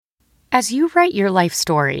As you write your life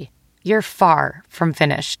story, you're far from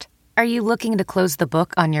finished. Are you looking to close the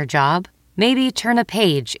book on your job? Maybe turn a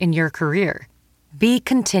page in your career? Be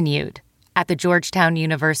continued at the Georgetown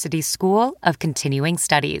University School of Continuing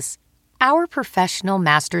Studies. Our professional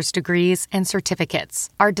master's degrees and certificates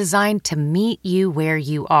are designed to meet you where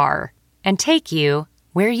you are and take you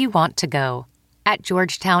where you want to go. At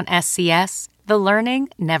Georgetown SCS, the learning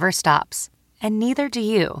never stops, and neither do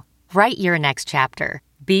you. Write your next chapter.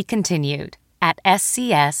 Be continued at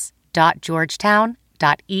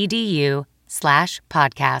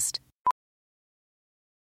scs.georgetown.edu/podcast.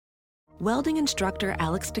 Welding instructor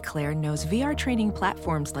Alex DeClaire knows VR training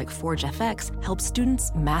platforms like Forge FX help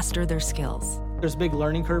students master their skills. There's a big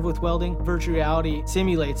learning curve with welding. Virtual reality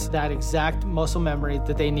simulates that exact muscle memory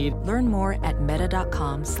that they need. Learn more at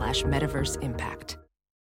meta.com/metaverseimpact.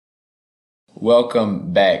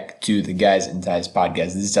 Welcome back to the Guys and Ties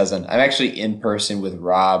podcast. This is Tazan. I'm actually in person with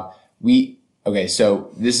Rob.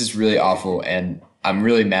 So this is really awful and I'm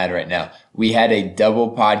really mad right now. We had a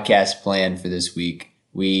double podcast plan for this week.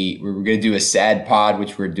 We were going to do a sad pod,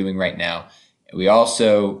 which we're doing right now. We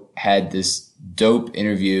also had this dope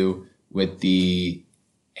interview with the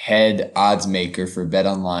head odds maker for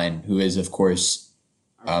BetOnline, who is, of course,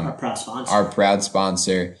 our proud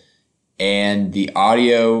sponsor. And the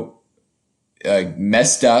audio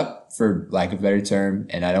messed up, for lack of a better term,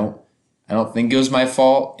 and I don't think it was my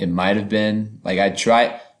fault. It might have been. I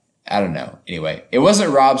don't know. Anyway, it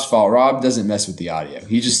wasn't Rob's fault. Rob doesn't mess with the audio.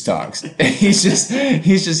 He just talks. he's just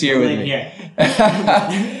here with me.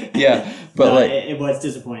 Yeah, but it was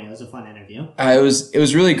disappointing. It was a fun interview. It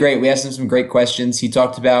was really great. We asked him some great questions. He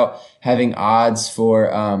talked about having odds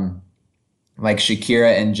for like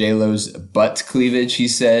Shakira and J-Lo's butt cleavage. He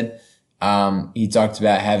said. He talked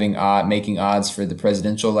about making odds for the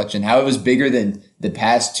presidential election, how it was bigger than the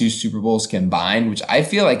past two Super Bowls combined, which I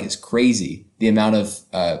feel like is crazy, the amount of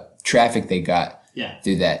traffic they got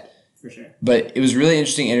through that. For sure. But it was a really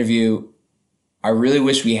interesting interview. I really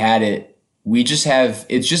wish we had it.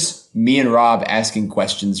 It's just me and Rob asking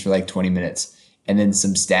questions for like 20 minutes and then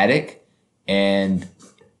some static. And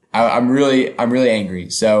I'm really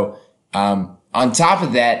angry. So on top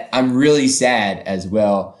of that, I'm really sad as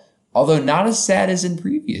well. Although not as sad as in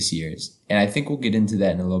previous years. And I think we'll get into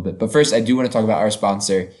that in a little bit. But first, I do want to talk about our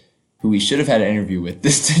sponsor, who we should have had an interview with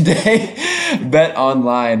this today,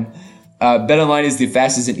 BetOnline. BetOnline is the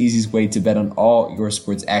fastest and easiest way to bet on all your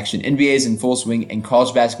sports action. NBA is in full swing, and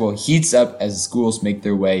college basketball heats up as the schools make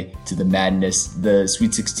their way to the madness. The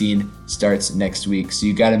Sweet 16 starts next week, so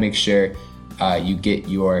you got to make sure you get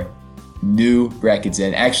your new brackets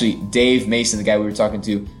in. Actually, Dave Mason, the guy we were talking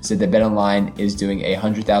to, said that BetOnline is doing a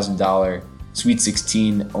 $100,000 Sweet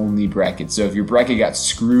 16 only bracket. So if your bracket got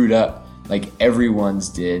screwed up like everyone's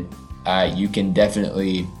did, you can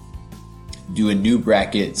definitely do a new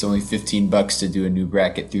bracket. It's only $15 to do a new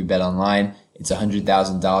bracket through BetOnline. It's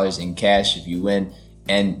 $100,000 in cash if you win.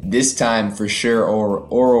 And this time, for sure,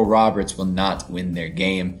 Oral Roberts will not win their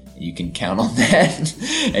game. You can count on that.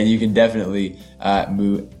 And you can definitely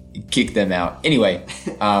kick them out. Anyway,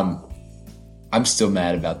 I'm still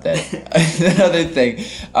mad about that. Another thing,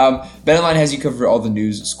 BetOnline has you covered for all the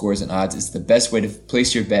news, scores, and odds. It's the best way to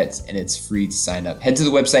place your bets, and it's free to sign up. Head to the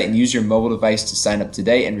website and use your mobile device to sign up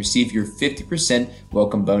today and receive your 50%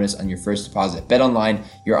 welcome bonus on your first deposit. BetOnline,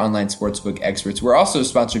 your online sportsbook experts. We're also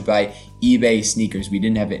sponsored by eBay Sneakers. We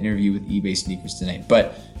didn't have an interview with eBay Sneakers tonight,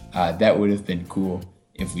 but that would have been cool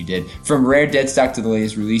if we did. From rare dead stock to the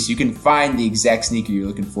latest release, you can find the exact sneaker you're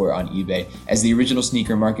looking for on eBay. As the original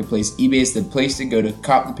sneaker marketplace, eBay is the place to go to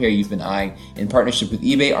cop the pair you've been eyeing. In partnership with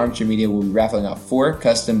eBay, Armchair Media will be raffling out 4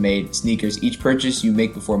 custom-made sneakers. Each purchase you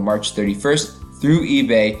make before March 31st through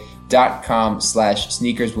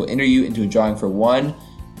ebay.com/sneakers will enter you into a drawing for one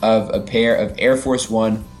of a pair of Air Force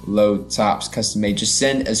One low tops, custom made. Just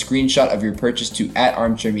send a screenshot of your purchase to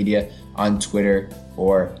 @ArmchairMedia on Twitter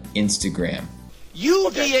or Instagram.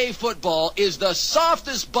 UVA football is the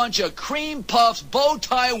softest bunch of cream puffs, bow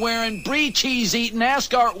tie wearing, brie cheese eating,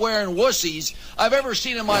 ascot wearing wussies I've ever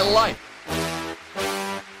seen in my life.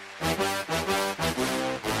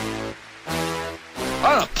 I'm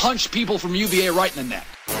gonna punch people from UVA right in the neck.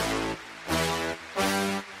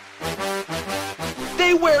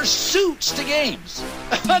 They wear suits to games.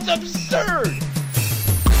 That's absurd.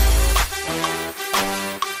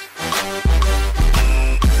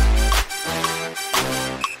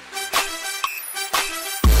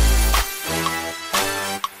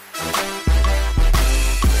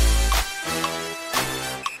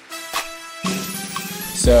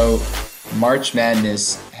 So March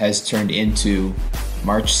Madness has turned into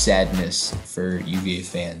March Sadness for UVA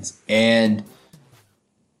fans. And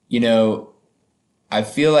I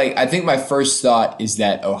think my first thought is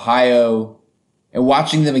that Ohio, and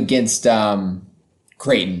watching them against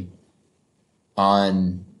Creighton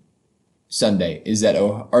on Sunday,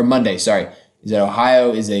 or Monday, sorry, is that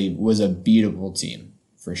Ohio was a beatable team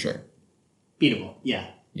for sure. Beatable,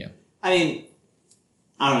 yeah. Yeah. I mean,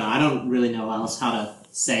 I don't know. I don't really know else how to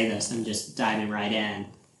say this. I'm just diving right in.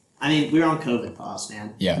 I mean, we were on COVID pause,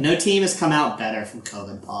 man. Yeah. No team has come out better from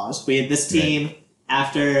COVID pause. We had this team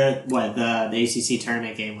after the ACC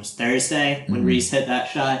tournament game was Thursday when Reese hit that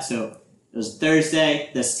shot. So it was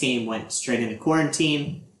Thursday. This team went straight into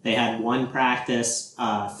quarantine. They had one practice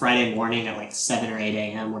Friday morning at like 7 or 8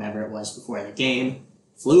 a.m., whatever it was before the game.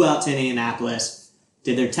 Flew out to Indianapolis,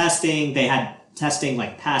 did their testing. They had testing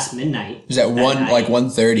like past midnight. It was at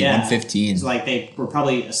 1:30, 1:15. So like they were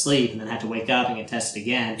probably asleep and then had to wake up and get tested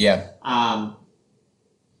again. Yeah. I'm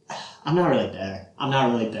not really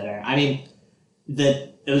bitter. I mean,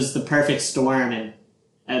 it was the perfect storm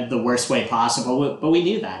and the worst way possible, but we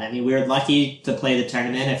knew that. I mean, we were lucky to play the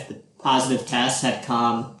tournament. If the positive tests had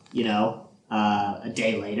come, a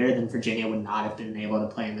day later, then Virginia would not have been able to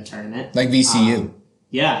play in the tournament. Like VCU.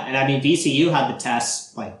 Yeah, and I mean, VCU had the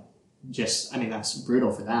tests, that's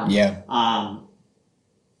brutal for them. Yeah.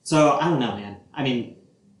 So, I don't know, man. I mean,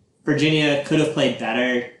 Virginia could have played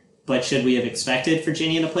better, but should we have expected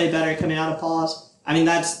Virginia to play better coming out of pause? I mean,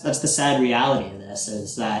 that's the sad reality of this,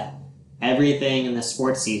 is that everything in the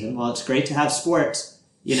sports season, while it's great to have sports,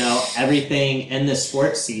 everything in this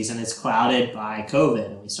sports season is clouded by COVID.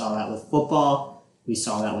 And we saw that with football. We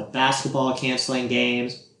saw that with basketball canceling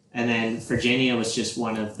games. And then Virginia was just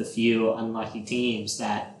one of the few unlucky teams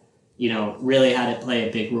that, really had to play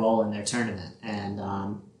a big role in their tournament. And,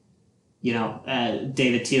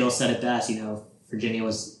 David Teal said it best, Virginia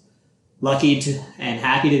was lucky and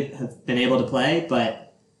happy to have been able to play,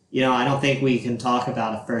 but I don't think we can talk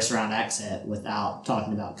about a first-round exit without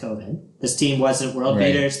talking about COVID. This team wasn't world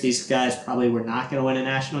beaters. These guys probably were not going to win a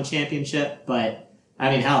national championship, but, I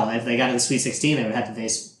mean, hell, if they got in the Sweet 16, they would have to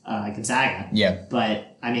face Gonzaga. Yeah.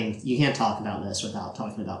 But, I mean, you can't talk about this without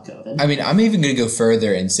talking about COVID. I mean, I'm even going to go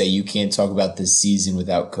further and say you can't talk about this season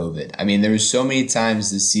without COVID. I mean, there was so many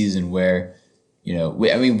times this season where, we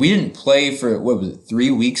didn't play for,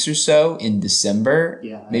 3 weeks or so in December?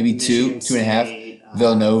 Yeah. Maybe Michigan 2.5.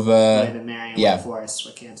 Villanova. Marion Forest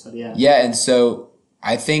were canceled, yeah. Yeah, and so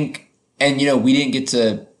I think, and we didn't get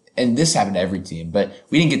to, and this happened to every team, but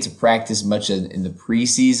we didn't get to practice much in the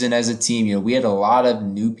preseason as a team. We had a lot of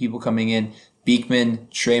new people coming in. Beekman,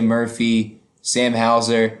 Trey Murphy, Sam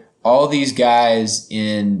Hauser, all these guys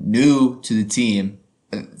new to the team.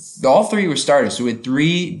 All three were starters. So we had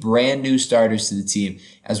 3 brand new starters to the team,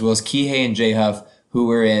 as well as Kihei and Jay Huff, who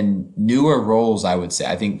were in newer roles, I would say.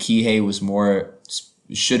 I think Kihei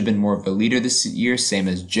should have been more of a leader this year, same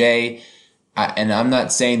as Jay. And I'm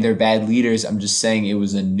not saying they're bad leaders. I'm just saying it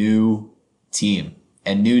was a new team.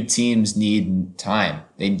 And new teams need time.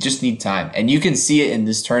 They just need time. And you can see it in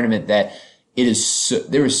this tournament that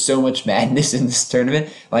there was so much madness in this tournament.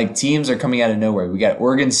 Like, teams are coming out of nowhere. We got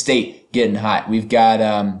Oregon State getting hot. We've got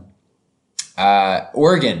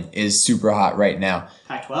Oregon is super hot right now.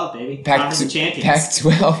 Pac-12, baby. Conference champions.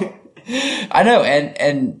 Pac-12. I know.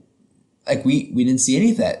 And like, we didn't see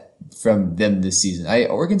any of that from them this season.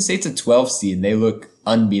 Oregon State's a 12 seed and they look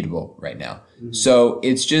unbeatable right now. Mm-hmm. So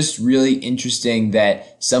it's just really interesting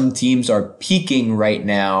that some teams are peaking right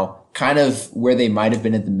now, kind of where they might have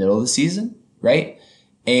been at the middle of the season, right?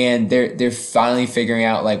 And they're finally figuring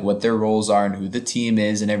out like what their roles are and who the team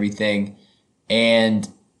is and everything. And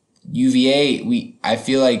UVA, I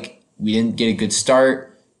feel like we didn't get a good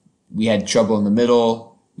start. We had trouble in the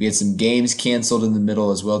middle. We had some games canceled in the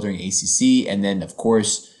middle as well during ACC. And then, of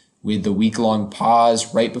course, with the week-long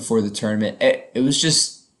pause right before the tournament, it was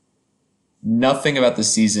just nothing about the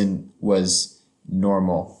season was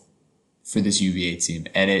normal for this UVA team.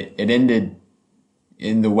 And it ended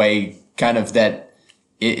in the way kind of that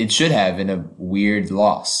it should have, in a weird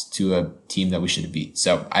loss to a team that we should have beat.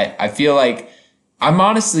 So I feel like I'm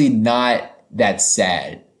honestly not that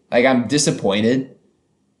sad. Like, I'm disappointed.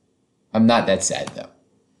 I'm not that sad, though.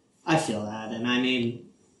 I feel that. And I mean,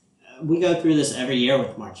 we go through this every year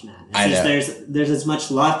with March Madness. I know. There's as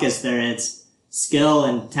much luck as there is skill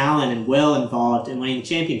and talent and will involved in winning the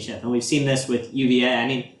championship. And we've seen this with UVA. I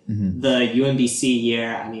mean, the UMBC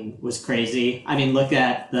year, was crazy. Look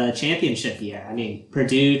at the championship year.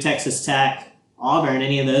 Purdue, Texas Tech, Auburn,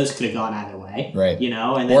 any of those could have gone either way. Right.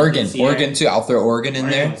 And then Oregon too. I'll throw Oregon in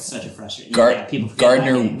there. Was such a frustrating. People forget that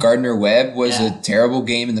game. Gardner Webb was a terrible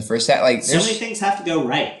game in the first half. Like, so many things have to go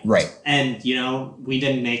right. Right. And we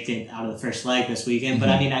didn't make it out of the first leg this weekend, but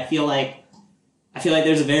I feel like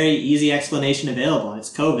there's a very easy explanation available, and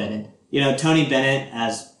it's COVID. And, Tony Bennett,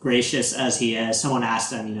 as gracious as he is, someone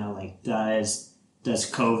asked him, like, does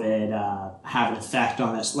COVID have an effect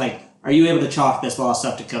on this? Like, are you able to chalk this loss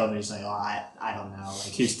up to COVID? He's like, I don't know.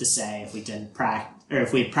 Like, who's to say if we didn't practice, or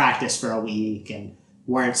if we practiced for a week and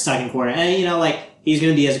weren't stuck in quarantine? And, like, he's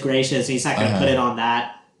going to be as gracious, and he's not going to put it on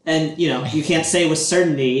that. And, you can't say with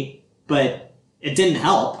certainty, but it didn't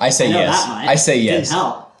help. I say yes. That much. I say yes. It didn't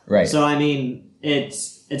help. Right. So, I mean,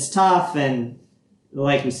 it's tough, and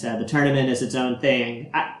like we said, the tournament is its own thing.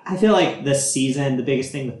 I feel like this season, the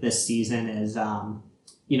biggest thing with this season is,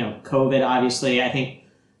 COVID, obviously. I think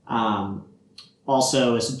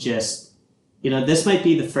also is just, this might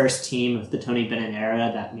be the first team of the Tony Bennett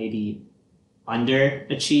era that maybe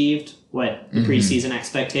underachieved what the preseason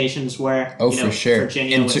expectations were. Oh, for sure.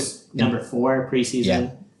 Virginia was number 4 preseason. Yeah.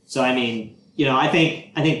 So, I mean, I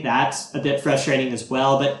think that's a bit frustrating as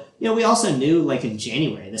well. But, we also knew, like, in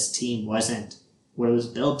January, this team wasn't what it was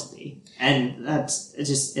built to be. And it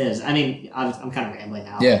just is. I mean, I'm kind of rambling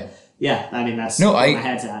now. Yeah. Yeah, I mean, that's where my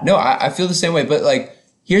head's at. No, I feel the same way. But, like,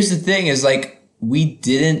 here's the thing is, like, we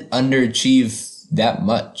didn't underachieve that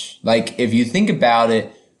much. Like, if you think about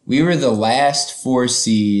it, we were the last 4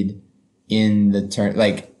 seed in the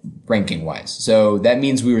like, ranking-wise. So that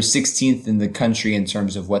means we were 16th in the country in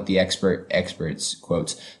terms of what the experts,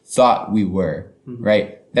 quotes, thought we were,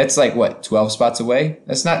 right? That's like, what, 12 spots away?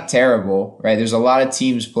 That's not terrible, right? There's a lot of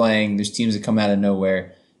teams playing. There's teams that come out of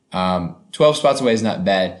nowhere. 12 spots away is not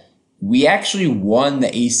bad. We actually won the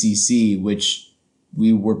ACC, which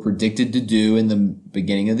we were predicted to do in the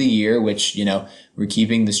beginning of the year, which, we're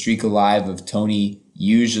keeping the streak alive of Tony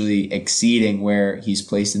usually exceeding where he's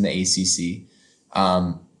placed in the ACC.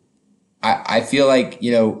 I feel like,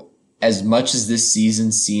 as much as this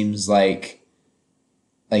season seems like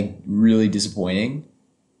really disappointing,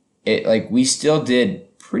 we still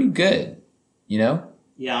did pretty good,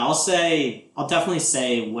 Yeah, I'll definitely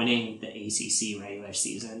say winning the ACC regular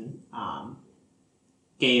season,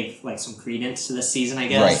 gave, like, some credence to this season, I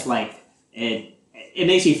guess. Right. Like, it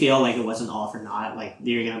makes you feel like it wasn't all for naught. Like,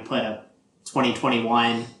 you're going to put a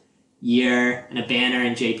 2021 year and a banner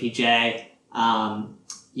in JPJ. I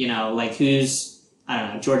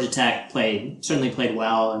don't know, Georgia Tech certainly played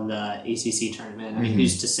well in the ACC tournament. I mean,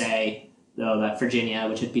 who's to say, though, that Virginia,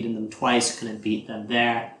 which had beaten them twice, couldn't beat them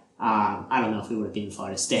there? I don't know if we would have beaten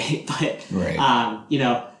Florida State, but, right.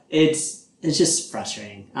 It's just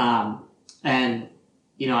frustrating. And,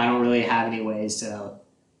 I don't really have any ways to,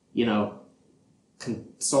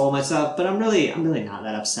 console myself, but I'm really not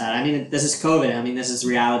that upset. I mean, this is COVID. I mean, this is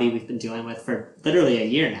reality we've been dealing with for literally a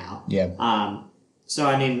year now. Yeah. So,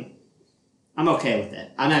 I mean, I'm okay with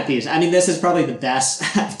it. I'm at peace. I mean, this is probably the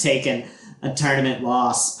best I've taken a tournament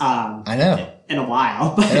loss. I know. In a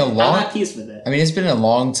while, but I'm at peace with it. I mean, it's been a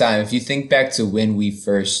long time. If you think back to when we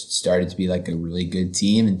first started to be like a really good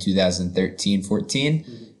team in 2013, 14,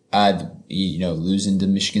 losing to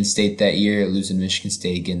Michigan State that year, losing to Michigan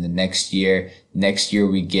State again the next year. Next year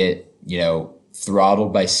we get,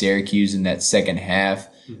 throttled by Syracuse in that second half.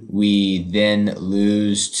 We then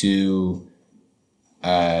lose to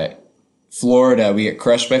Florida. We get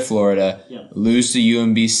crushed by Florida, lose to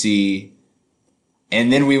UMBC,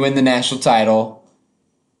 and then we win the national title.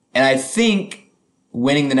 And I think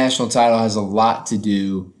winning the national title has a lot to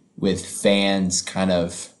do with fans kind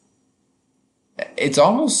of, it's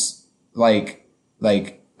almost like,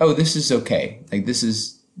 oh, this is okay. Like,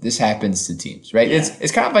 this happens to teams, right? Yeah.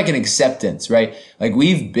 It's kind of like an acceptance, right? Like,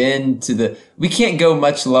 we've been to we can't go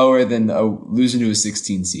much lower than losing to a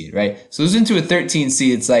 16 seed, right? So losing to a 13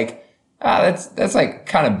 seed, it's like, that's like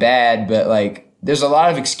kind of bad, but like, there's a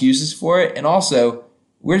lot of excuses for it. And also,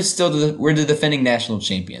 we're the defending national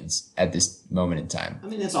champions at this moment in time. I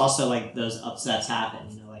mean, it's also like those upsets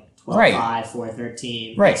happen, 12-5, right.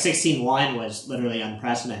 4-13. Right. 16-1 was literally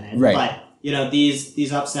unprecedented. Right. But,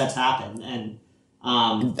 these upsets happen. And,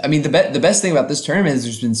 I mean, the best thing about this tournament is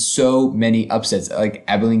there's been so many upsets, like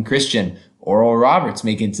Abilene Christian, Oral Roberts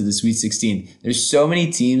making it to the Sweet 16. There's so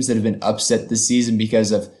many teams that have been upset this season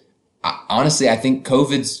because of, honestly, I think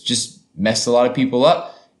COVID's just messed a lot of people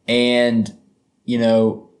up. And,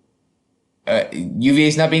 UVA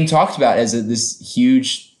is not being talked about as this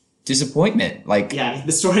huge disappointment. Like, yeah,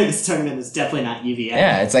 the story of this tournament is definitely not UVA.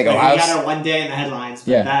 Yeah, it's like Ohio. We got her one day in the headlines,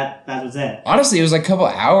 but that was it. Honestly, it was like a couple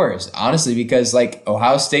hours. Honestly, because like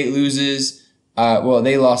Ohio State loses.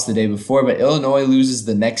 They lost the day before, but Illinois loses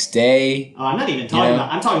the next day. Oh, I'm not even talking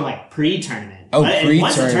about. I'm talking like pre-tournament. Oh, pre-tournament.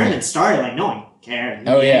 Once the tournament started, like no one cared.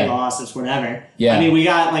 Losses, whatever. Yeah. I mean, we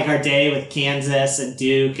got like our day with Kansas and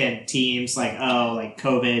Duke and teams like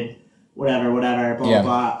COVID whatever, blah,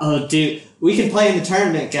 blah. Oh, dude, we can play in the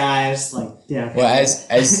tournament, guys. Like, yeah. Okay. Well,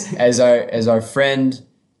 as our friend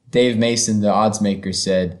Dave Mason, the odds maker,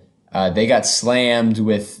 said, they got slammed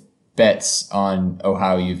with bets on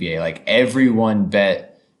Ohio UVA. Like, everyone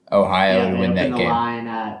bet Ohio to win that game. Line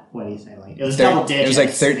at, what do you say? Like, it was double digits. It was like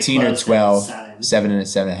 13 or 12, 7 and a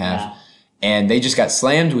 7.5. Yeah. And they just got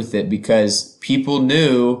slammed with it because people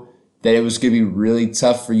knew that it was going to be really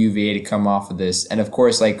tough for UVA to come off of this. And of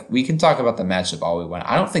course, like, we can talk about the matchup all we want.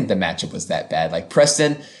 I don't think the matchup was that bad. Like,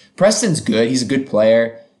 Preston's good. He's a good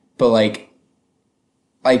player. But like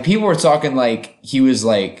people were talking like he was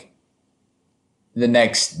like the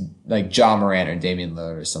next, like, Ja Morant or Damian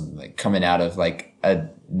Lillard or something, like, coming out of like a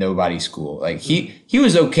nobody school. Like, he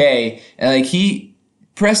was okay. And like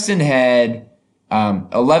Preston had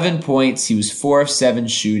 11 points. He was 4 of 7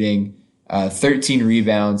 shooting, 13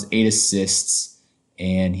 rebounds, 8 assists,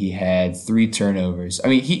 and he had 3 turnovers. I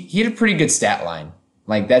mean, he had a pretty good stat line.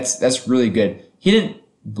 Like, that's really good. He didn't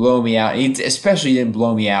blow me out. He especially didn't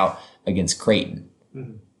blow me out against Creighton.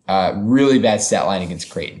 Mm-hmm. Really bad stat line against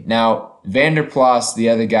Creighton. Now, Vanderplas, the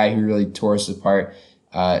other guy who really tore us apart,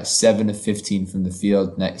 7 of 15 from the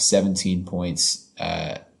field, 17 points,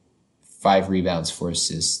 5 rebounds, 4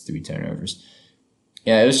 assists, 3 turnovers.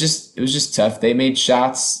 Yeah, it was just tough. They made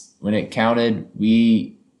shots when it counted.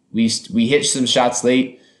 We hit some shots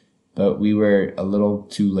late, but we were a little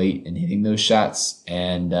too late in hitting those shots,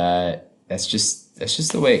 and that's just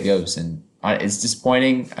the way it goes. And it's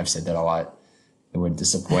disappointing. I've said that a lot. The word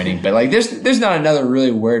disappointing, but like there's not another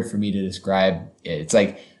really word for me to describe it. It's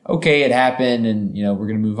like, okay, it happened, and we're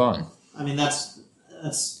gonna move on. I mean, that's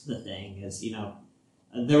the thing is,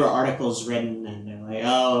 there were articles written and they're like,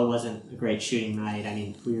 oh, it wasn't a great shooting night. I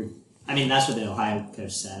mean, that's what the Ohio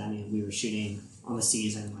coach said. I mean, we were shooting on the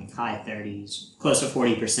season like high 30s, close to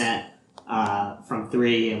 40% from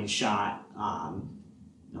 3, and we shot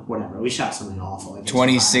we shot something awful.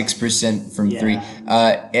 26% from 3.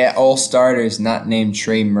 All starters not named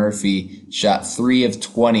Trey Murphy shot 3 of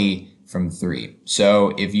 20 from 3.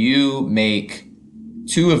 So if you make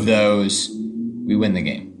 2 of those, we win the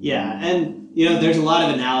game. Yeah, and there's a lot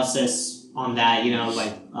of analysis on that.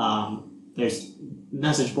 There's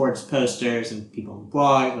message boards, posters, and people on the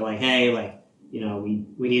blog. They're like, hey, like,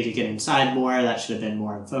 we need to get inside more. That should have been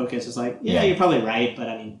more in focus. It's like, yeah, you're probably right, but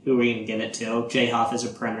I mean, who are we going to give it to? Jay Huff is a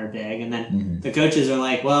perimeter big, and then the coaches are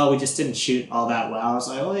like, well, we just didn't shoot all that well. It's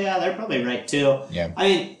like, well, yeah, they're probably right too. Yeah. I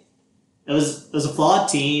mean, it was a flawed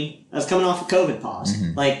team that was coming off a COVID pause.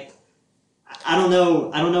 Mm-hmm. Like, I don't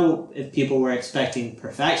know if people were expecting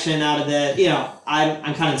perfection out of it.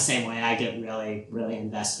 I'm kind of the same way. I get really, really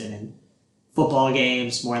invested in football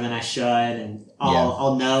games more than I should, and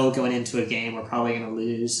I'll know going into a game we're probably going to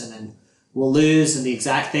lose, and then we'll lose, and the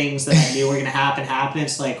exact things that I knew were going to happen.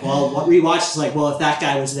 It's like, well, what we watched is like, well, if that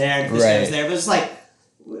guy was there, if this guy was there, but it's like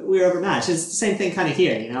we were overmatched. It's the same thing kind of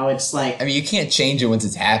here. It's like, I mean, you can't change it once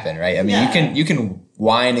it's happened, right? I mean, you can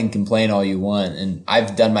whine and complain all you want, and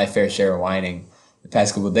I've done my fair share of whining the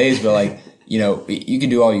past couple of days, but like, you can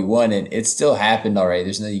do all you want, and it still happened already.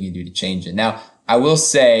 There's nothing you can do to change it. Now, I will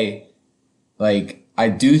say, like, I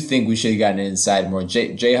do think we should have gotten inside more.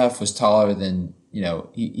 Jay Huff was taller than,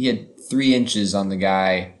 he had 3 inches on the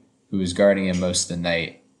guy who was guarding him most of the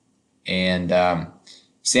night. And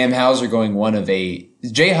Sam Hauser going 1 of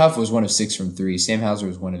 8. Jay Huff was 1 of 6 from 3. Sam Hauser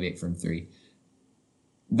was 1 of 8 from 3.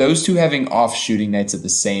 Those two having off shooting nights at the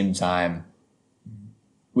same time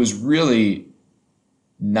was really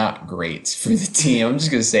not great for the team. I'm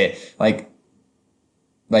just going to say it.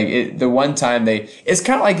 The one time it's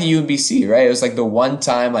kind of like the UMBC, right? It was like the one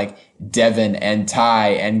time like Devin and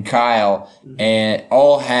Ty and Kyle and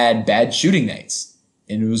all had bad shooting nights,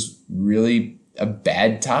 and it was really a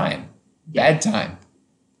bad time. Yeah. Bad time.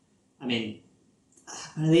 I mean,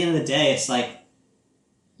 at the end of the day, it's like,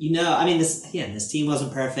 this team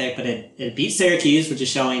wasn't perfect, but it beat Syracuse, which is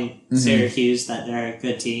showing Syracuse that they're a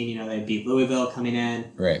good team. They beat Louisville coming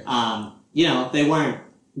in. Right. They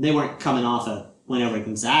weren't coming off a win over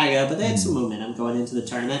Gonzaga, but they had some momentum going into the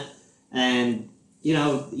tournament, and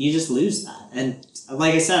you just lose that. And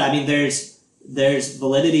like I said, I mean, there's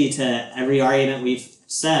validity to every argument we've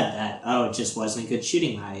said that, oh, it just wasn't a good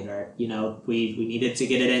shooting night, or we needed to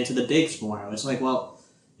get it into the bigs more. It was like, well,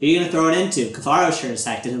 who are you gonna throw it into? Cafaro sure as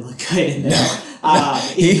heck didn't look good in there.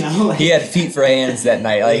 He had feet for hands that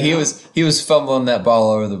night. Like he was fumbling that ball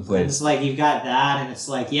all over the place. And it's like you've got that, and it's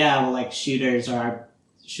like, yeah, well, like shooters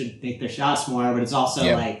should make their shots more, but it's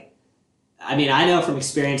also like, I mean, I know from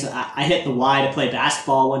experience, I hit the Y to play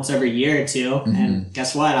basketball once every year or two. And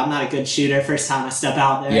guess what? I'm not a good shooter first time I step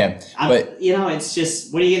out there. Yeah. But, it's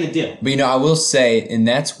just, what are you going to do? But, I will say, and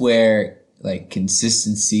that's where like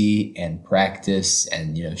consistency and practice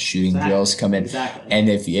and, shooting drills come in. Exactly. And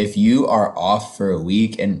if you are off for a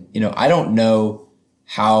week and, I don't know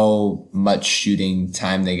how much shooting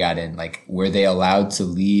time they got in, like were they allowed to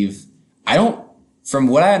leave? From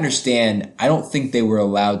what I understand, I don't think they were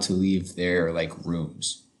allowed to leave their like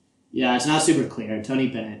rooms. Yeah, it's not super clear. Tony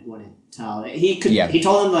Bennett wouldn't tell. He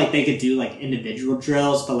told them like they could do like individual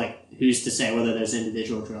drills, but like who's to say whether those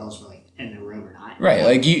individual drills were like in the room or not? Right,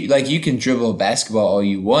 like you can dribble a basketball all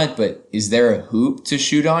you want, but is there a hoop to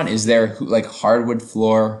shoot on? Is there like hardwood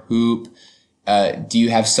floor hoop? Do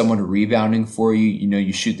you have someone rebounding for you?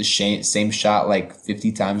 You shoot the same shot like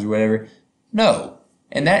 50 times or whatever. No,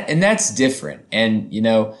 and that's different. And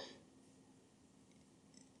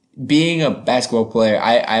being a basketball player,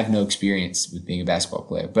 I have no experience with being a basketball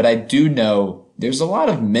player, but I do know there's a lot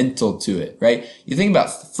of mental to it, right? You think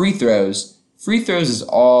about free throws. Free throws is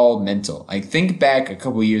all mental. Like think back a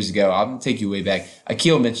couple of years ago. I'm gonna take you way back.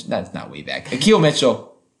 Akil Mitchell, not way back. Akil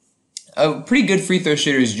Mitchell, a pretty good free throw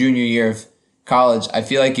shooter his junior year of college. I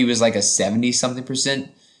feel like he was like a 70-something%.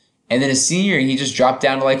 And then his senior, he just dropped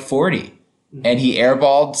down to like 40. And he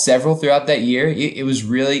airballed several throughout that year. It was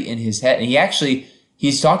really in his head. And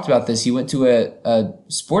he's talked about this. He went to a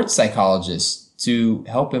sports psychologist to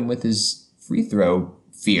help him with his free throw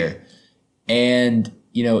fear. And,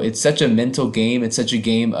 it's such a mental game. It's such a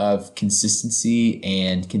game of consistency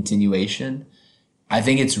and continuation. I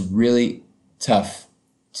think it's really tough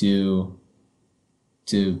to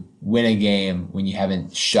win a game when you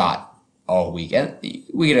haven't shot all week. And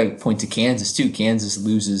we get a point to Kansas too. Kansas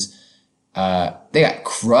loses. They got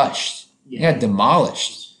crushed. Yeah. They got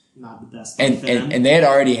demolished. Not the best. And they had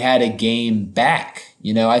already had a game back.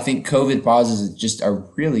 I think COVID pauses just are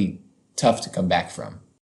really tough to come back from.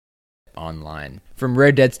 Online. From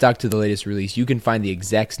rare dead stock to the latest release, you can find the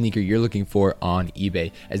exact sneaker you're looking for on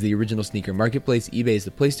eBay. As the original sneaker marketplace, eBay is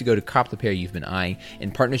the place to go to cop the pair you've been eyeing.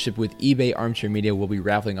 In partnership with eBay Armchair Media, we'll be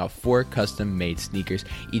raffling off 4 custom-made sneakers.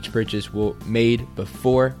 Each purchase will made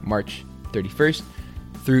before March 31st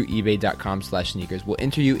through ebay.com/sneakers. We'll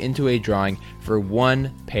enter you into a drawing for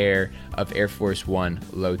 1 pair of Air Force One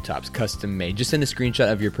low tops, custom made. Just send a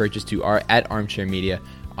screenshot of your purchase to at Armchair Media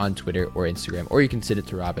on Twitter or Instagram, or you can send it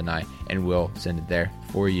to Rob and I, and we'll send it there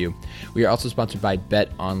for you. We are also sponsored by Bet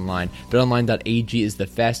Online. BetOnline.ag is the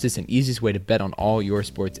fastest and easiest way to bet on all your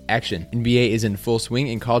sports action. NBA is in full swing,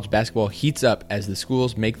 and college basketball heats up as the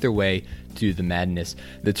schools make their way to the madness.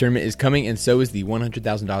 The tournament is coming, and so is the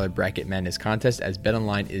 $100,000 Bracket Madness contest, as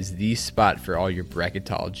BetOnline is the spot for all your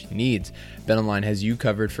bracketology needs. BetOnline has you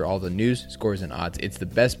covered for all the news, scores, and odds. It's the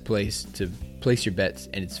best place to place your bets,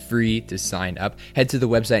 and it's free to sign up. Head to the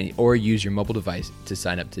website or use your mobile device to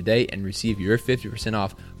sign up today and receive your 50%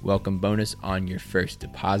 off welcome bonus on your first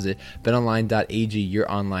deposit. BetOnline.ag,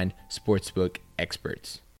 your online sportsbook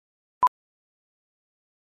experts.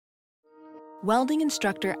 Welding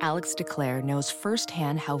instructor Alex DeClaire knows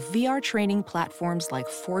firsthand how VR training platforms like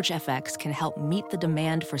ForgeFX can help meet the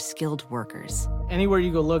demand for skilled workers. Anywhere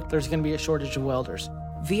you go look, there's going to be a shortage of welders.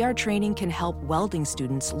 VR training can help welding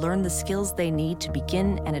students learn the skills they need to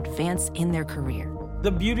begin and advance in their career.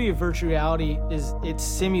 The beauty of virtual reality is it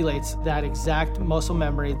simulates that exact muscle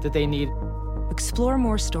memory that they need. Explore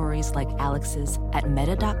more stories like Alex's at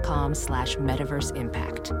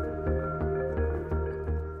meta.com/metaverseimpact.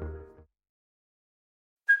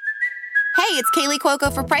 Hey, it's Kaylee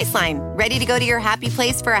Cuoco for Priceline. Ready to go to your happy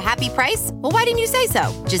place for a happy price? Well, why didn't you say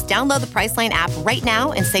so? Just download the Priceline app right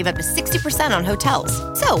now and save up to 60% on hotels.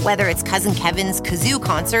 So whether it's Cousin Kevin's Kazoo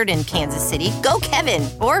Concert in Kansas City, go Kevin,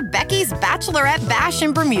 or Becky's Bachelorette Bash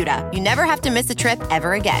in Bermuda, you never have to miss a trip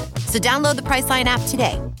ever again. So download the Priceline app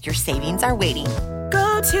today. Your savings are waiting.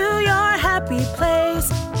 Go to your happy place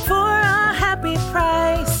for a happy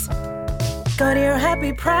price. Go to your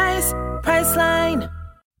happy price, Priceline.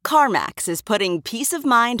 CarMax is putting peace of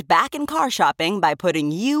mind back in car shopping by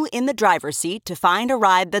putting you in the driver's seat to find a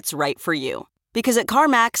ride that's right for you. Because at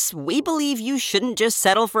CarMax, we believe you shouldn't just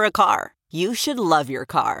settle for a car. You should love your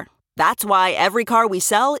car. That's why every car we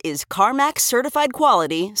sell is CarMax certified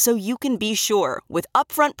quality, so you can be sure with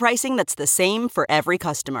upfront pricing that's the same for every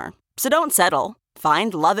customer. So don't settle.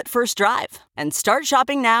 Find love at first drive and start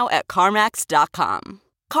shopping now at CarMax.com.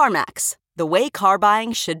 CarMax, the way car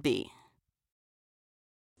buying should be.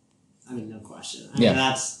 I mean, no question. I mean,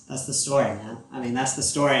 that's the story, man. I mean, that's the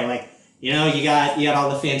story. Like, you got all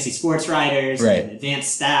the fancy sports writers and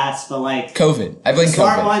advanced stats, but like COVID. I blame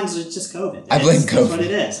smart COVID. ones are just COVID. I blame COVID. That's what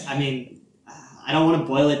it is. I mean, I don't want to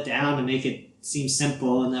boil it down to make it seem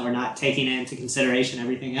simple and that we're not taking into consideration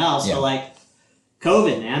everything else. Yeah. But like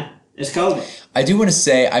COVID, man, it's COVID. I do want to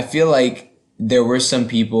say, I feel like there were some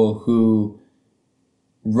people who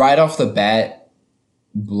right off the bat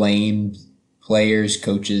blamed players,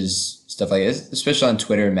 coaches, stuff like this, especially on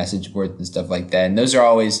Twitter and message boards and stuff like that. And those are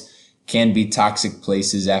always can be toxic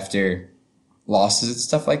places after losses and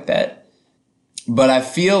stuff like that. But I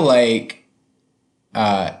feel like,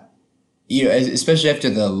 especially after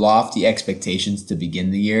the lofty expectations to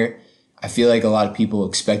begin the year, I feel like a lot of people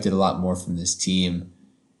expected a lot more from this team.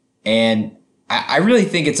 And I really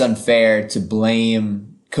think it's unfair to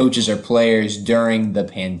blame coaches or players during the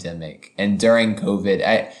pandemic and during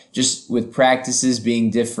COVID. Just with practices being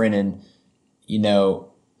different and,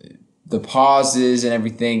 the pauses and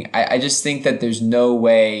everything, I just think that there's no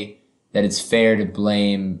way that it's fair to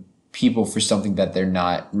blame people for something that they're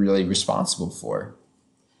not really responsible for.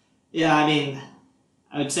 Yeah, I mean,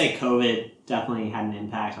 I would say COVID definitely had an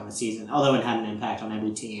impact on the season, although it had an impact on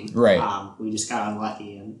every team. Right. We just got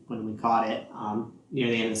unlucky when we caught it near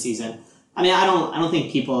the end of the season. I mean, I don't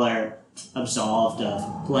think people are absolved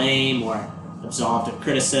of blame or absolved of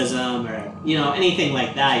criticism or anything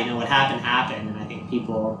like that. What happened, and I think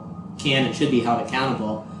people can and should be held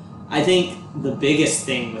accountable. I think the biggest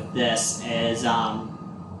thing with this is,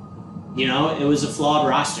 it was a flawed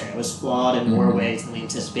roster. It was flawed in more ways than we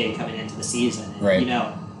anticipated coming into the season. And, right.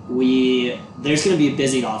 There's going to be a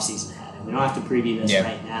busy offseason ahead, and we don't have to preview this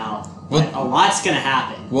right now. But a lot's going to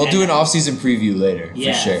happen. We'll do an offseason preview later,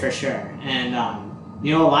 for sure. And,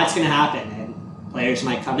 a lot's going to happen. And players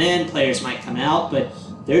might come in, players might come out, but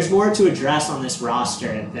there's more to address on this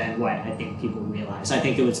roster than what I think people realize. I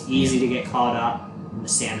think it was easy to get caught up in the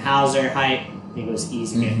Sam Hauser hype. I think it was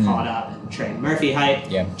easy to get caught up in Trey Murphy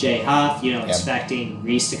hype. Yeah. Jay Huff, expecting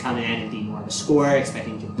Reese to come in and be more of a scorer,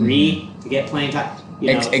 expecting Dupree to get playing time.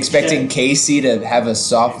 Expecting Casey to have a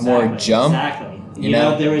sophomore jump. Exactly.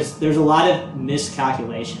 There's a lot of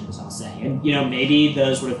miscalculations, I'll say. And, maybe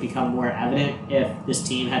those would have become more evident if this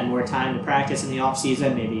team had more time to practice in the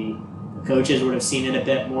offseason. Maybe the coaches would have seen it a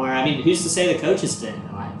bit more. I mean, who's to say the coaches didn't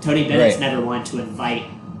know? Tony Bennett's never one to invite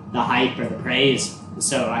the hype or the praise.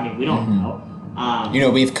 So, I mean, we don't know.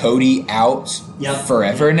 We have Cody out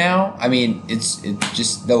forever now. I mean, it's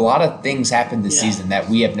just a lot of things happened this season that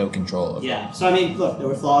we have no control of. Yeah. So, I mean, look, there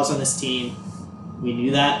were flaws on this team. We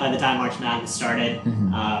knew that by the time March Madness started.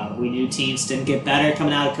 We knew teams didn't get better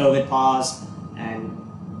coming out of COVID pause,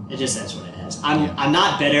 and it just is what it is. I'm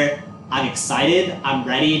not bitter. I'm excited. I'm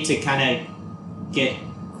ready to kind of get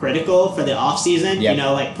critical for the offseason.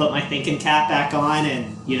 Yep. Put my thinking cap back on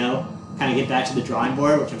and, kind of get back to the drawing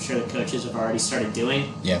board, which I'm sure the coaches have already started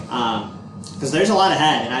doing. Yeah. Because there's a lot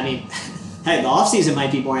ahead, and I mean, hey, the offseason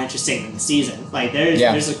might be more interesting than the season. Like, there's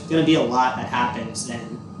going to be a lot that happens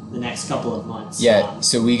in the next couple of months. Yeah,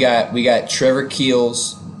 so we got Trevor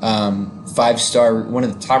Keels, 5-star, one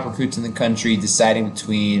of the top recruits in the country, deciding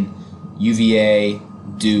between UVA,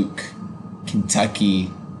 Duke,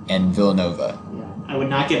 Kentucky, and Villanova. Yeah, I would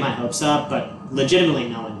not get my hopes up, but legitimately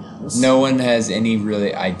no one knows. No one has any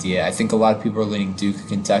really idea. I think a lot of people are leaning Duke or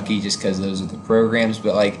Kentucky just because those are the programs,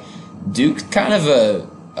 but Duke's kind of a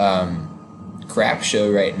crap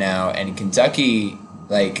show right now, and Kentucky,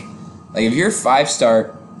 if you're a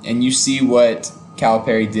 5-star and you see what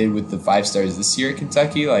Calipari did with the 5-stars this year at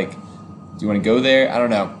Kentucky, do you want to go there? I don't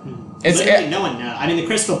know. Literally, no one knows. I mean, the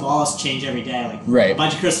crystal balls change every day. A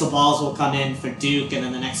bunch of crystal balls will come in for Duke, and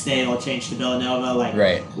then the next day they'll change to Villanova.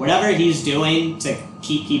 Whatever he's doing to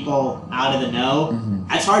keep people out of the know,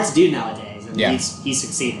 that's hard to do nowadays. And he's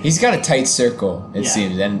succeeding. He's got a tight circle, it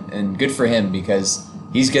seems, and good for him because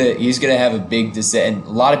he's gonna have a big decision, and a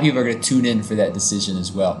lot of people are gonna tune in for that decision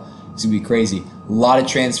as well. It's gonna be crazy. A lot of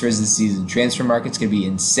transfers this season. Transfer market's gonna be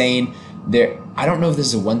insane. I don't know if this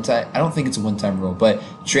is a one-time. I don't think it's a one-time rule, but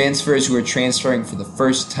transfers who are transferring for the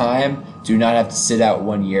first time do not have to sit out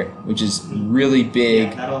 1 year, which is really big.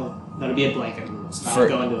 Yeah, that'll be a blanket rule. That'll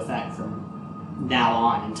go into effect from now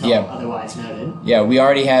on until otherwise noted. Yeah, we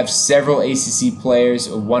already have several ACC players.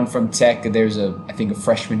 One from Tech. There's I think a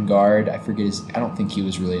freshman guard. I forget I don't think he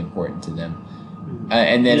was really important to them.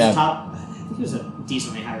 And then I think he was a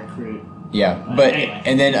decently high recruit. Yeah, but anyway.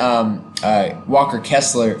 And then Walker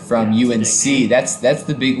Kessler from UNC. That's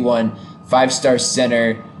the big one. 5-star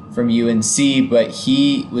center from UNC, but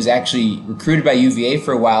he was actually recruited by UVA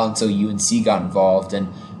for a while until UNC got involved. And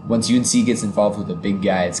once UNC gets involved with a big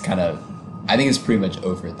guy, it's kind of, I think it's pretty much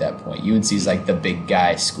over at that point. UNC is the big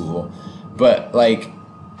guy school, but I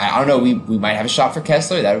don't know. We might have a shot for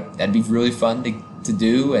Kessler. That'd be really fun to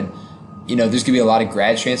do. And there's gonna be a lot of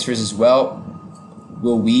grad transfers as well.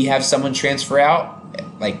 will we have someone transfer out?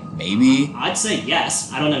 Like, maybe. I'd say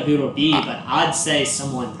yes. I don't know who it'll be, but I'd say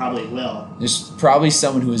someone probably will. There's probably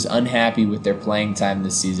someone who is unhappy with their playing time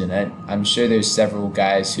this season. I'm sure there's several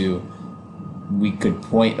guys who we could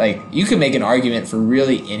point, like, you could make an argument for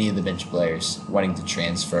really any of the bench players wanting to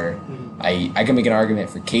transfer. Mm-hmm. I can make an argument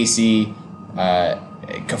for Casey,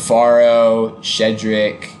 Cafaro,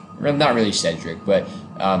 Shedrick, well, not really Shedrick, but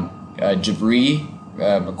Jabri,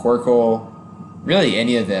 McCorkle, really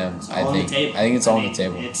any of them. I think it's all on the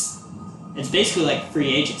table. It's basically like free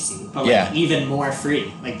agency, but like even more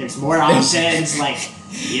free. Like there's more options, like,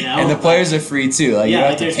 you know. And the players are free too. Like, you don't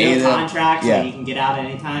have to there's pay no them. contract, like you can get out at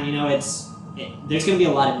any time. You know, there's going to be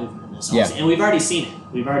a lot of movement in this offseason, and we've already seen it.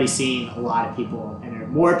 We've already seen a lot of people, and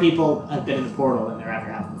more people have been in the portal than there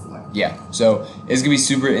ever have before. Yeah, so it's going to be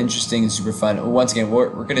super interesting and super fun. Once again, we're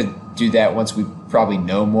going to do that once we probably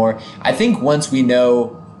know more. I think once we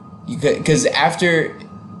know, because after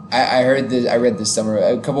I read this summer,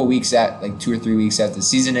 a couple of weeks like 2 or 3 weeks after the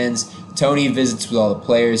season ends, Tony visits with all the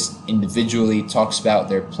players individually, talks about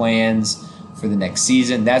their plans for the next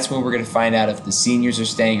season. That's when we're going to find out if the seniors are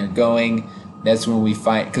staying or going. That's when we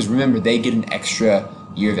find, because remember, they get an extra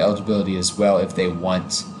year of eligibility as well if they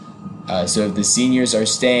want. So if the seniors are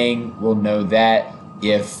staying, we'll know that.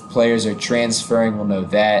 If players are transferring, we'll know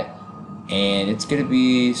that. And it's going to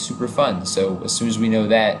be super fun. So as soon as we know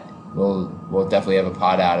that, we'll definitely have a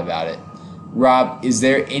pod out about it. Rob, is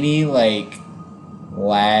there any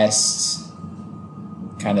last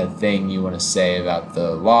kind of thing you want to say about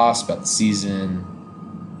the loss, about the season?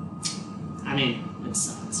 I mean, it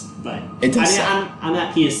sucks, but it does. I'm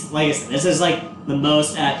at peace. Like I said, this is like the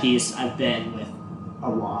most at peace I've been with a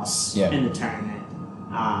loss in the tournament,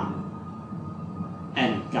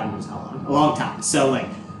 and God knows how long, a long time. So like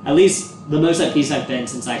at least the most at peace I've been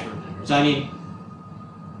since I can remember. So I mean,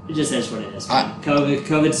 it just is what it is.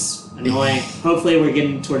 COVID's annoying. Hopefully we're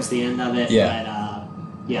getting towards the end of it. Yeah. But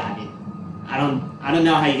I mean, I don't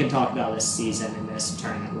know how you can talk about this season and this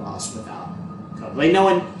tournament loss without COVID. Like no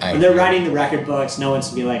one, when they're writing the record books, no one's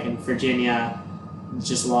gonna be like, in Virginia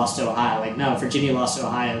just lost to Ohio. Like no, Virginia lost to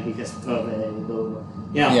Ohio because of COVID and blah, blah, blah.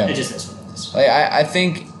 It just is what it is. Like, I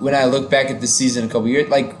think when I look back at the season a couple years,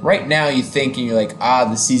 like right now you think and you're like,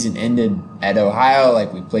 the season ended at Ohio,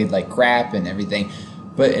 like we played like crap and everything.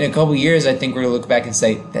 But in a couple years, I think we're going to look back and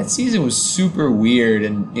say, that season was super weird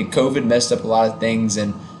and COVID messed up a lot of things.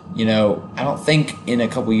 And, I don't think in a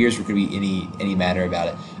couple years we're going to be any matter about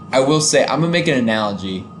it. I will say, I'm going to make an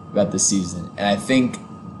analogy about this season. And I think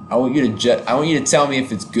I want you to tell me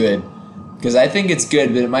if it's good. Because I think it's good,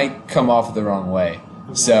 but it might come off the wrong way.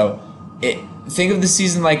 Okay. So think of the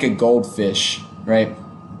season like a goldfish, right?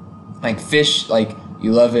 Like fish, like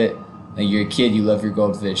you love it. Like you're a kid, you love your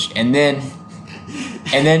goldfish. And then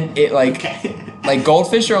it like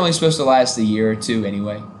goldfish are only supposed to last a year or two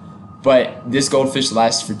anyway. But this goldfish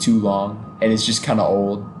lasts for too long and it's just kind of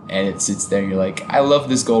old and it sits there and you're like, I love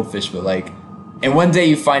this goldfish, but and one day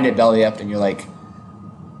you find it belly up and you're like,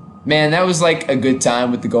 man, that was like a good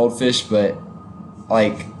time with the goldfish, but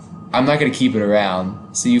I'm not going to keep it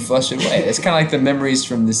around. So you flush it away. It's kind of like the memories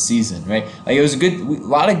from this season, right? Like it was a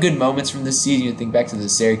lot of good moments from this season. You think back to the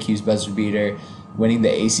Syracuse buzzer beater, winning the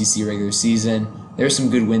ACC regular season. There were some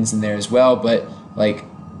good wins in there as well, but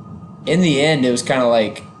in the end, it was kind of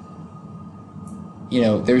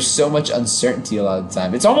there's so much uncertainty a lot of the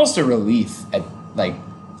time. It's almost a relief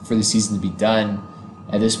for the season to be done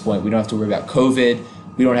at this point. We don't have to worry about COVID.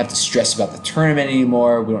 We don't have to stress about the tournament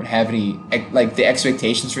anymore. We don't have any the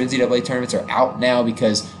expectations for NCAA tournaments are out now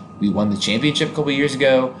because we won the championship a couple of years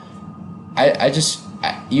ago.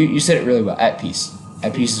 You said it really well. At peace.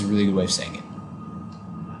 At peace is a really good way of saying it.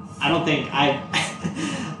 I don't think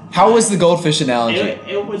How was the goldfish analogy?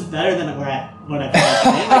 It was better than what I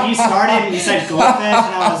thought. You started and you said goldfish, and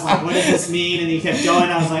I was like, what does this mean? And you kept going.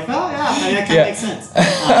 I was like, oh yeah, that kind of makes sense.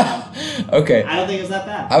 Okay. I don't think it was that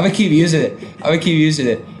bad. I'm gonna keep using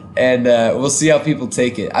it, and we'll see how people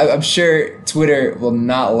take it. I'm sure Twitter will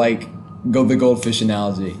not the goldfish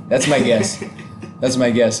analogy. That's my guess.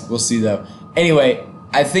 We'll see though. Anyway,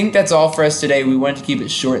 I think that's all for us today. We wanted to keep it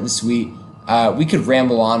short and sweet. We could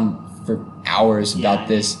ramble on for hours about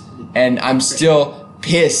this, and I'm still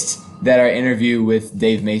pissed that our interview with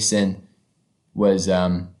Dave Mason was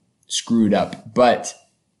screwed up. But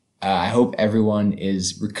I hope everyone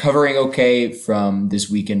is recovering okay from this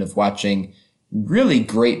weekend of watching really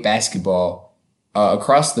great basketball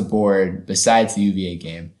across the board besides the UVA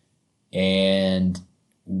game. And,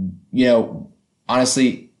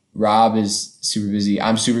 honestly, Rob is super busy.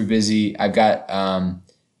 I'm super busy. I've got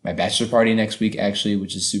my bachelor party next week, actually,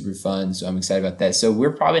 which is super fun. So I'm excited about that. So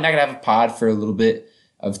we're probably not going to have a pod for a little bit.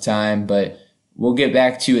 of time, but we'll get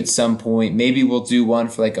back to you at some point. Maybe we'll do one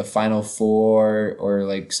for like a Final Four or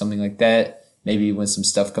like something like that. Maybe when some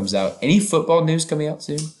stuff comes out. Any football news coming out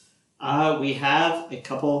soon? We have a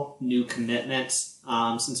couple new commitments.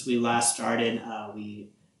 Since we last started, we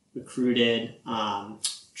recruited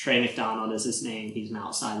Trey McDonald is his name. He's an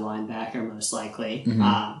outside linebacker, most likely,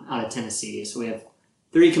 out of Tennessee. So we have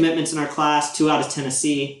 3 commitments in our class, 2 out of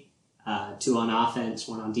Tennessee, 2 on offense,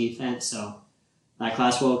 1 on defense. So that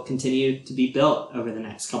class will continue to be built over the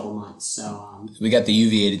next couple months. So we got the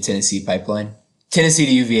UVA to Tennessee pipeline. Tennessee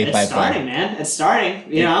to UVA pipeline. It's starting, man. It's starting.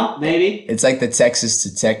 Maybe. It's like the Texas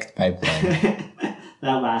to Tech pipeline.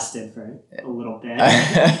 That lasted for a little bit.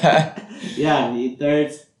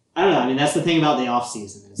 There's... I don't know. I mean, that's the thing about the off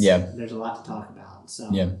season. There's a lot to talk about. So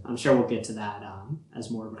I'm sure we'll get to that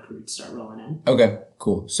as more recruits start rolling in. Okay,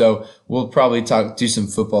 cool. So we'll probably do some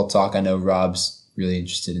football talk. I know Rob's really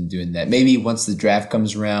interested in doing that. Maybe once the draft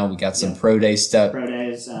comes around, we got some pro day stuff. Pro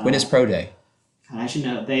days. When is pro day? I should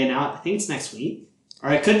know. They announced. I think it's next week,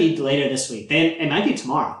 or it could be later this week. It might be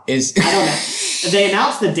tomorrow. I don't know. They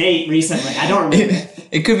announced the date recently. I don't remember.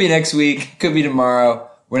 It could be next week. Could be tomorrow.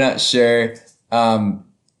 We're not sure.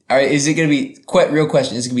 All right, is it going to be, real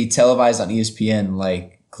question, is it going to be televised on ESPN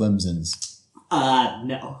like Clemson's?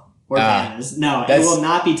 No. Or Bama's. No, it will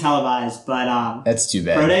not be televised, but... that's too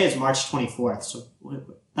bad. Pro Day is March 24th, so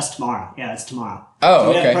that's tomorrow. Yeah, that's tomorrow. Oh, so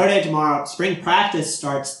we okay. have Pro Day tomorrow. Spring practice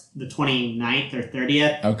starts the 29th or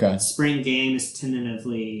 30th. Okay. Spring game is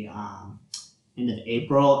tentatively end of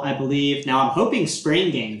April, I believe. Now, I'm hoping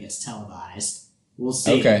spring game gets televised. We'll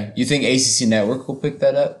see. Okay. You think ACC Network will pick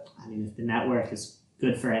that up? I mean, if the network is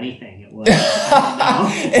good for anything, it would. I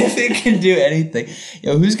don't know. If it can do anything.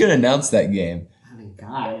 Who's going to announce that game? I mean,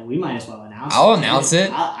 God, we might as well announce it. I'll announce it.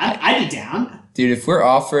 I'd be down. Dude, if we're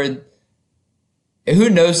offered...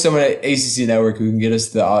 Who knows someone at ACC Network who can get us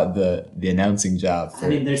the announcing job? I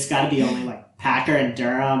mean, there's got to be only like Packer and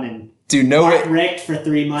Durham and Mark Richt for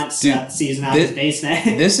 3 months season out of his basement.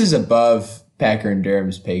 This is above Packer and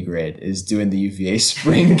Durham's pay grade, is doing the UVA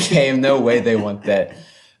spring game. No way they want that.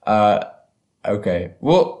 Okay.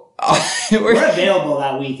 Well, we're available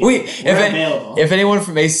that weekend. We're available. If anyone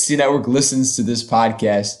from ACC Network listens to this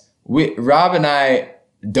podcast, Rob and I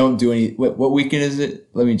don't do any. What weekend is it?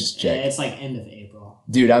 Let me just check. Yeah, it's like end of April.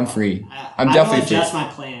 Dude, I'm free. I'm definitely free. I will adjust my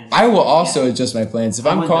plans. I will also adjust my plans. If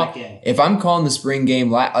I'm calling the spring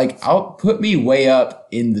game, I'll put me way up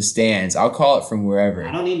in the stands. I'll call it from wherever.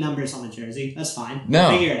 I don't need numbers on the jersey. That's fine. No.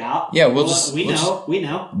 We'll figure it out. Yeah, we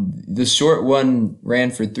know. The short one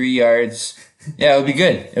ran for 3 yards. Yeah, it'll be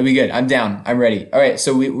good. I'm down. I'm ready. All right.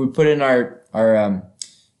 So we put in our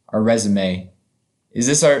resume. Is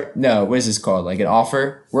this what is this called? Like an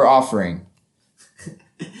offer? We're offering.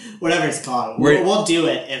 Whatever it's called. We'll do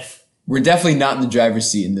it if... We're definitely not in the driver's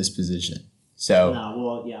seat in this position. So... No,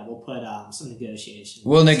 we'll put some negotiation.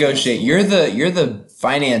 We'll negotiate. You're the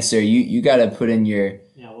financer. You got to put in your...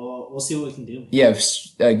 Yeah, we'll see what we can do. Yeah,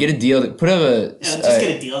 get a deal. Put up a... just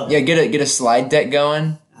get a deal. Yeah, get a slide deck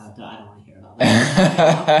going. I don't want to hear about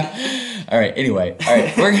that. All right, anyway. All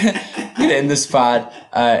right, we're gonna end this pod.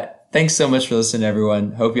 Thanks so much for listening,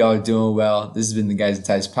 everyone. Hope y'all are doing well. This has been the Guys and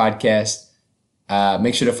Ties podcast.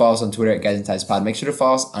 Make sure to follow us on Twitter at Guys and Ties Pod. Make sure to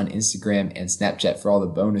follow us on Instagram and Snapchat for all the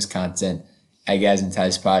bonus content at Guys and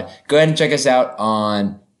Ties Pod. Go ahead and check us out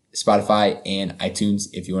on Spotify and iTunes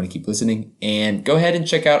if you want to keep listening. And go ahead and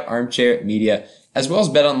check out Armchair Media as well as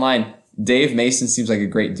Bet Online. Dave Mason seems like a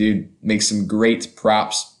great dude, makes some great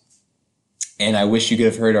props. And I wish you could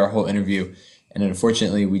have heard our whole interview. And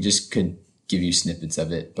unfortunately, we just could give you snippets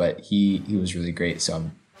of it. But he was really great, so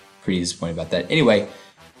I'm pretty disappointed about that. Anyway,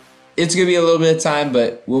 it's going to be a little bit of time,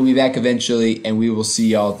 but we'll be back eventually, and we will see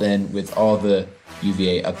y'all then with all the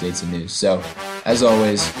UVA updates and news. So, as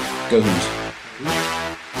always, go Hoos.